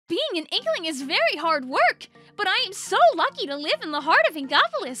Being an Inkling is very hard work, but I am so lucky to live in the heart of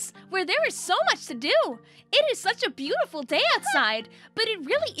Vicvillon, where there is so much to do. It is such a beautiful day outside, but it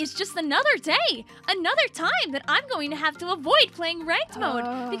really is just another day, another time that I'm going to have to avoid playing Ranked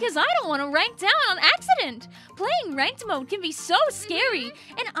Mode, because I don't want to rank down on accident. Playing Ranked Mode can be so scary,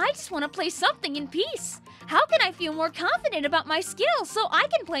 and I just want to play something in peace. How can I feel more confident about my skills so I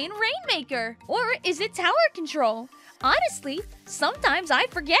can play in Rainmaker? Or is it tower control? Honestly, sometimes I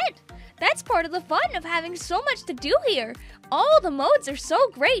forget. That's part of the fun of having so much to do here. All the modes are so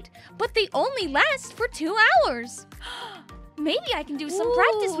great, but they only last for 2 hours. Maybe I can do some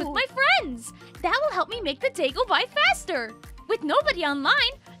practice with my friends. That will help me make the day go by faster. With nobody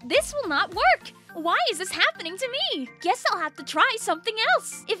online, this will not work. Why is this happening to me? Guess I'll have to try something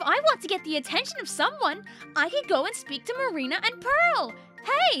else. If I want to get the attention of someone, I could go and speak to Marina and Pearl.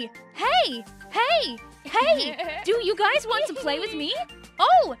 Hey, hey, hey, hey, do you guys want to play with me?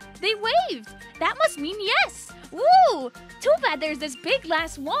 Oh, they waved. That must mean yes. Woo! Too bad there's this big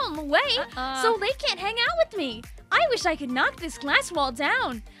glass wall in the way, so they can't hang out with me. I wish I could knock this glass wall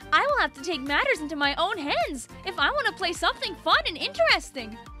down. I will have to take matters into my own hands if I want to play something fun and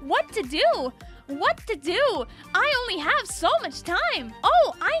interesting. What to do? What to do? I only have so much time.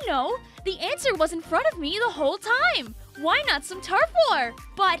 Oh, I know. The answer was in front of me the whole time. Why not some turf war?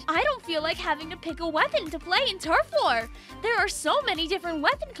 But I don't feel like having to pick a weapon to play in turf war. There are so many different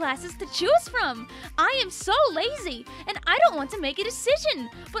weapon classes to choose from. I am so lazy, and I don't want to make a decision.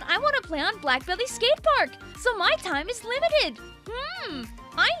 But I want to play on Blackbelly Skate Park, so my time is limited.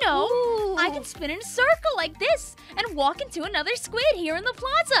 I know. Ooh. I can spin in a circle like this and walk into another squid here in the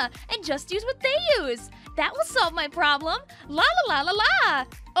plaza and just use what they use. That will solve my problem. La la la la la.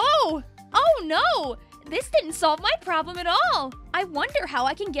 Oh no. This didn't solve my problem at all. I wonder how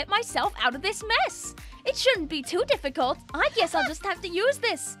I can get myself out of this mess. It shouldn't be too difficult. I guess I'll just have to use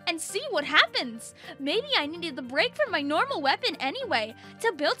this and see what happens. Maybe I needed the break from my normal weapon anyway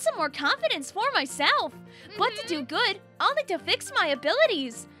to build some more confidence for myself. But to do good, I'll need to fix my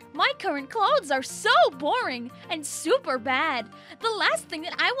abilities. My current clothes are so boring and super bad. The last thing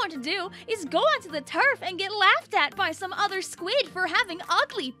that I want to do is go onto the turf and get laughed at by some other squid for having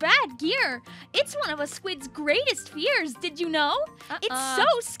ugly, bad gear. It's one of a squid's greatest fears, did you know? It's so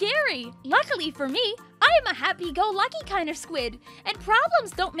scary. Luckily for me, I am a happy-go-lucky kind of squid, and problems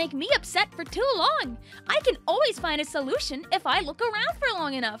don't make me upset for too long. I can always find a solution if I look around for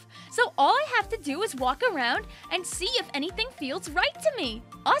long enough. So all I have to do is walk around and see if anything feels right to me.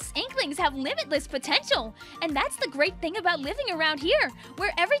 Us Inklings have limitless potential, and that's the great thing about living around here,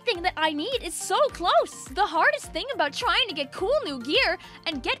 where everything that I need is so close. The hardest thing about trying to get cool new gear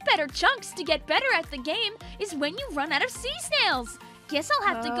and get better chunks to get better at the game is when you run out of sea snails. Guess I'll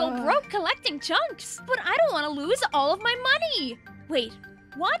have to go broke collecting chunks, but I don't want to lose all of my money. Wait,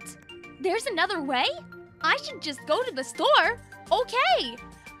 what? There's another way? I should just go to the store. Okay.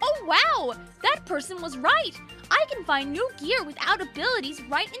 Oh wow, that person was right. I can find new gear without abilities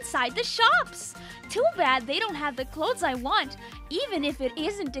right inside the shops. Too bad they don't have the clothes I want, even if it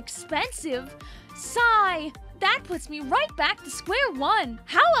isn't expensive. Sigh. That puts me right back to square one.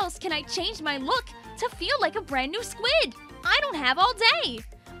 How else can I change my look to feel like a brand new squid? I don't have all day.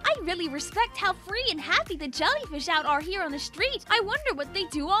 I really respect how free and happy the jellyfish out are here on the street. I wonder what they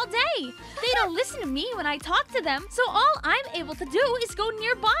do all day. They don't listen to me when I talk to them, so all I'm able to do is go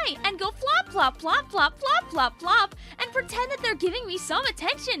nearby and go flop, flop, flop, flop, flop, flop, flop, and pretend that they're giving me some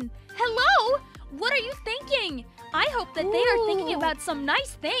attention. Hello? What are you thinking? I hope that they are thinking about some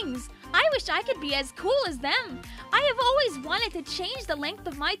nice things. I wish I could be as cool as them. I have always wanted to change the length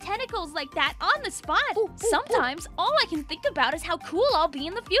of my tentacles like that on the spot. Sometimes, all I can think about is how cool I'll be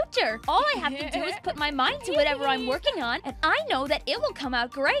in the future. All I have to do is put my mind to whatever I'm working on, and I know that it will come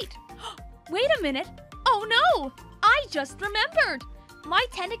out great. Wait a minute. Oh no! I just remembered. My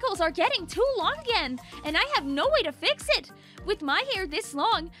tentacles are getting too long again, and I have no way to fix it. With my hair this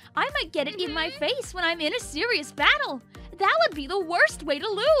long, I might get it in my face when I'm in a serious battle. That would be the worst way to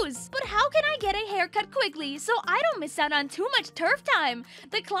lose. But how can I get a haircut quickly so I don't miss out on too much turf time?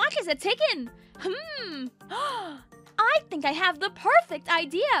 The clock is a-ticking. I think I have the perfect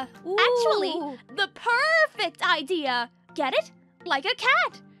idea. Actually, the perfect idea. Get it? Like a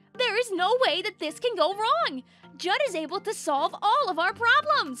cat. There is no way that this can go wrong. Judd is able to solve all of our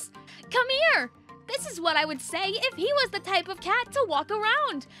problems. Come here. This is what I would say if he was the type of cat to walk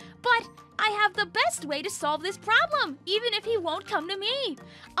around. But I have the best way to solve this problem, even if he won't come to me.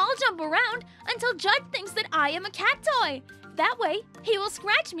 I'll jump around until Judd thinks that I am a cat toy. That way, he will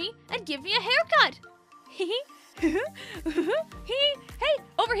scratch me and give me a haircut. Hey,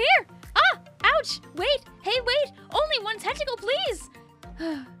 over here! Ah! Ouch! Wait! Hey, wait! Only one tentacle, please!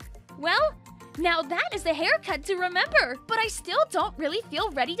 Well, now that is a haircut to remember, but I still don't really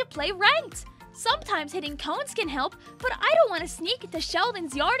feel ready to play ranked. Sometimes hitting cones can help, but I don't want to sneak into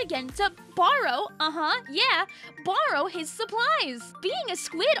Sheldon's yard again to borrow his supplies. Being a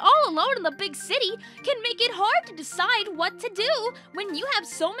squid all alone in the big city can make it hard to decide what to do when you have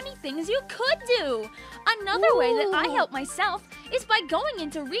so many things you could do. Another way that I help myself is by going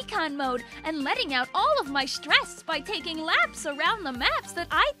into recon mode and letting out all of my stress by taking laps around the maps that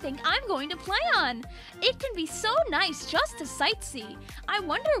I think I'm going to play on. It can be so nice just to sightsee. I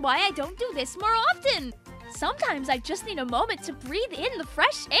wonder why I don't do this more often. Sometimes I just need a moment to breathe in the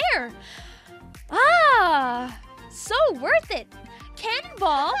fresh air. Ah, so worth it.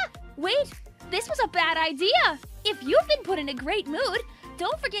 Cannonball. Wait, this was a bad idea. If you've been put in a great mood,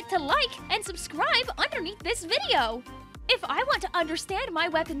 don't forget to like and subscribe underneath this video. If I want to understand my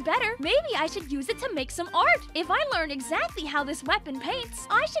weapon better, maybe I should use it to make some art. If I learn exactly how this weapon paints,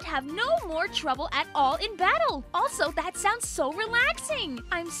 I should have no more trouble at all in battle. Also, that sounds so relaxing.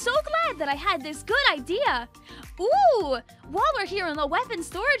 I'm so glad that I had this good idea. Ooh, while we're here in the weapon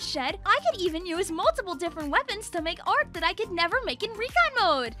storage shed, I could even use multiple different weapons to make art that I could never make in recon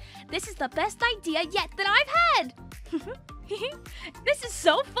mode. This is the best idea yet that I've had. This is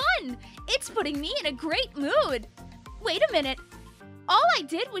so fun. It's putting me in a great mood. Wait a minute. All I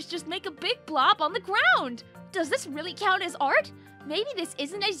did was just make a big blob on the ground. Does this really count as art? Maybe this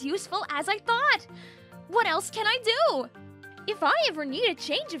isn't as useful as I thought. What else can I do? If I ever need a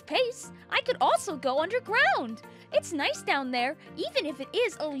change of pace, I could also go underground. It's nice down there, even if it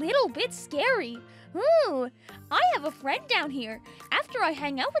is a little bit scary. Ooh, I have a friend down here. After I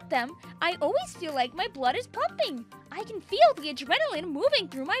hang out with them, I always feel like my blood is pumping. I can feel the adrenaline moving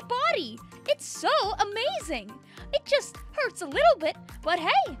through my body. It's so amazing. It just hurts a little bit, but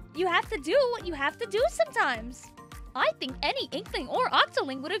hey, you have to do what you have to do sometimes. I think any Inkling or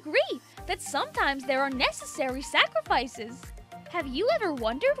Octoling would agree that sometimes there are necessary sacrifices. Have you ever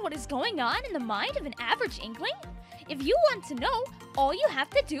wondered what is going on in the mind of an average Inkling? If you want to know, all you have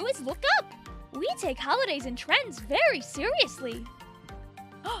to do is look up. We take holidays and trends very seriously.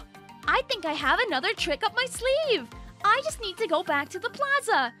 I think I have another trick up my sleeve. I just need to go back to the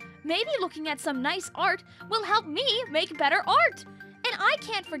plaza. Maybe looking at some nice art will help me make better art. And I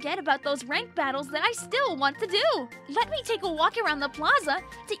can't forget about those ranked battles that I still want to do. Let me take a walk around the plaza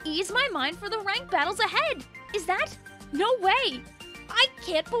to ease my mind for the ranked battles ahead. Is that? No way. I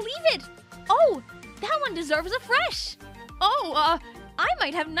can't believe it. Oh, that one deserves a fresh. Oh, I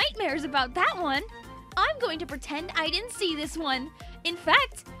might have nightmares about that one. I'm going to pretend I didn't see this one. In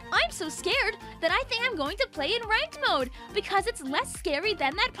fact, I'm so scared that I think I'm going to play in ranked mode because it's less scary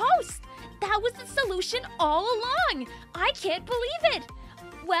than that post. That was the solution all along. I can't believe it.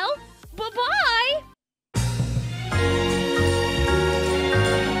 Well, bye-bye.